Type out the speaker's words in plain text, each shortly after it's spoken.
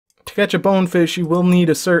To catch a bonefish, you will need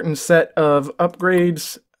a certain set of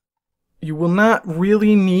upgrades. You will not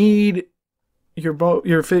really need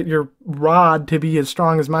your rod to be as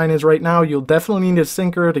strong as mine is right now. You'll definitely need a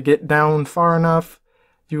sinker to get down far enough.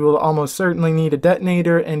 You will almost certainly need a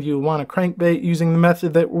detonator, and you'll want a crankbait using the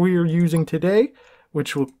method that we're using today,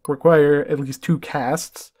 which will require at least 2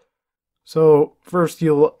 casts. So first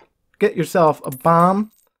you'll get yourself a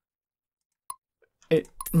bomb. It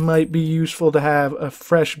might be useful to have a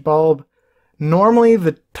fresh bulb. Normally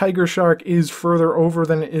the tiger shark is further over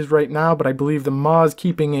than it is right now, but I believe the maw is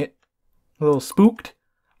keeping it a little spooked.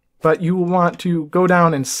 But you will want to go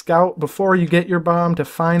down and scout before you get your bomb to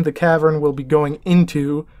find the cavern we'll be going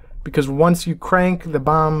into, because once you crank the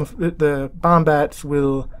bomb bats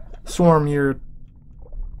will swarm your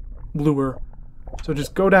lure. So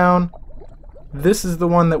just go down. This is the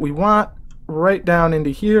one that we want. Right down into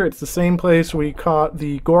here. It's the same place we caught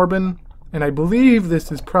the gorbin, and I believe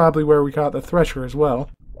this is probably where we caught the thresher as well.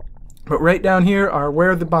 But right down here are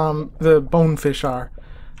where the bonefish are.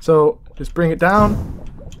 So just bring it down.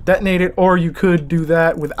 Detonate it, or you could do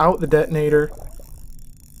that without the detonator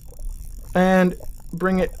and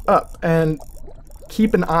bring it up, and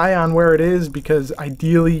keep an eye on where it is, because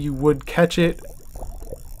ideally you would catch it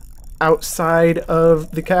outside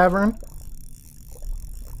of the cavern,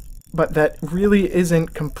 but that really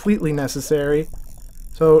isn't completely necessary.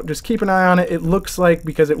 So just keep an eye on it. It looks like,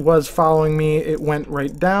 because it was following me, it went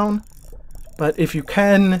right down, but if you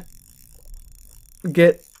can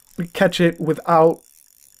catch it without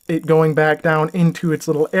it going back down into its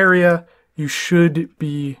little area, you should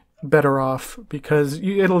be better off, because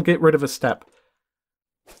it'll get rid of a step.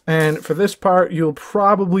 And for this part, you'll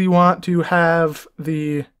probably want to have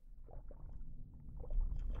the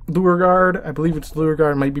lure guard. I believe it's lure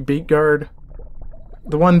guard, might be bait guard.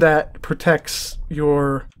 The one that protects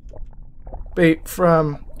your bait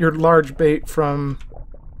from, your large bait from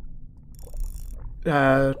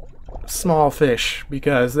small fish,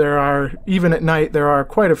 because there are, even at night, there are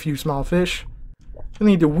quite a few small fish. You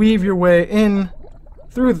need to weave your way in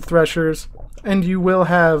through the threshers, and you will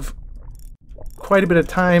have quite a bit of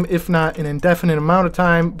time, if not an indefinite amount of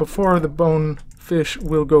time, before the bonefish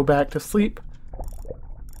will go back to sleep.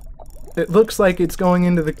 It looks like it's going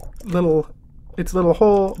into its little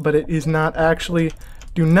hole, but it is not actually.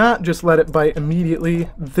 Do not just let it bite immediately.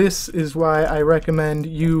 This is why I recommend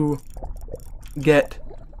you get...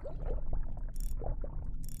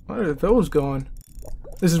 Where are those going?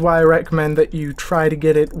 This is why I recommend that you try to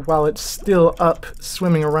get it while it's still up,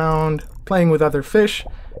 swimming around, playing with other fish,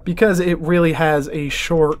 because it really has a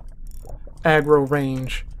short aggro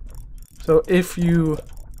range. So if you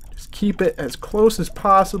just keep it as close as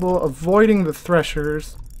possible, avoiding the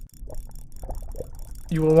threshers,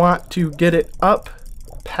 you will want to get it up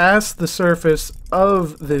past the surface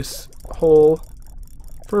of this hole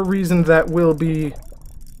for a reason that will be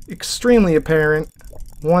extremely apparent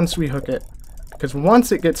once we hook it. Because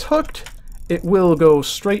once it gets hooked, it will go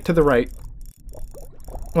straight to the right.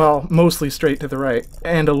 Well, mostly straight to the right,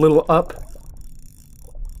 and a little up.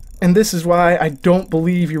 And this is why I don't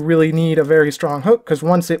believe you really need a very strong hook, because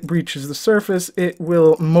once it breaches the surface, it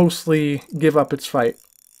will mostly give up its fight.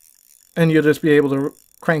 And you'll just be able to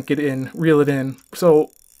crank it in, reel it in.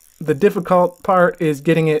 So the difficult part is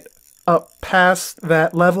getting it up past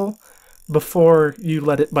that level before you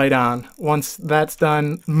let it bite on. Once that's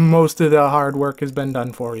done, most of the hard work has been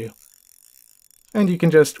done for you. And you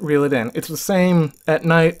can just reel it in. It's the same at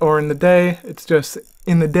night or in the day. It's just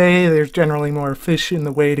in the day there's generally more fish in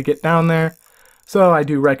the way to get down there. So I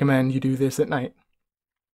do recommend you do this at night.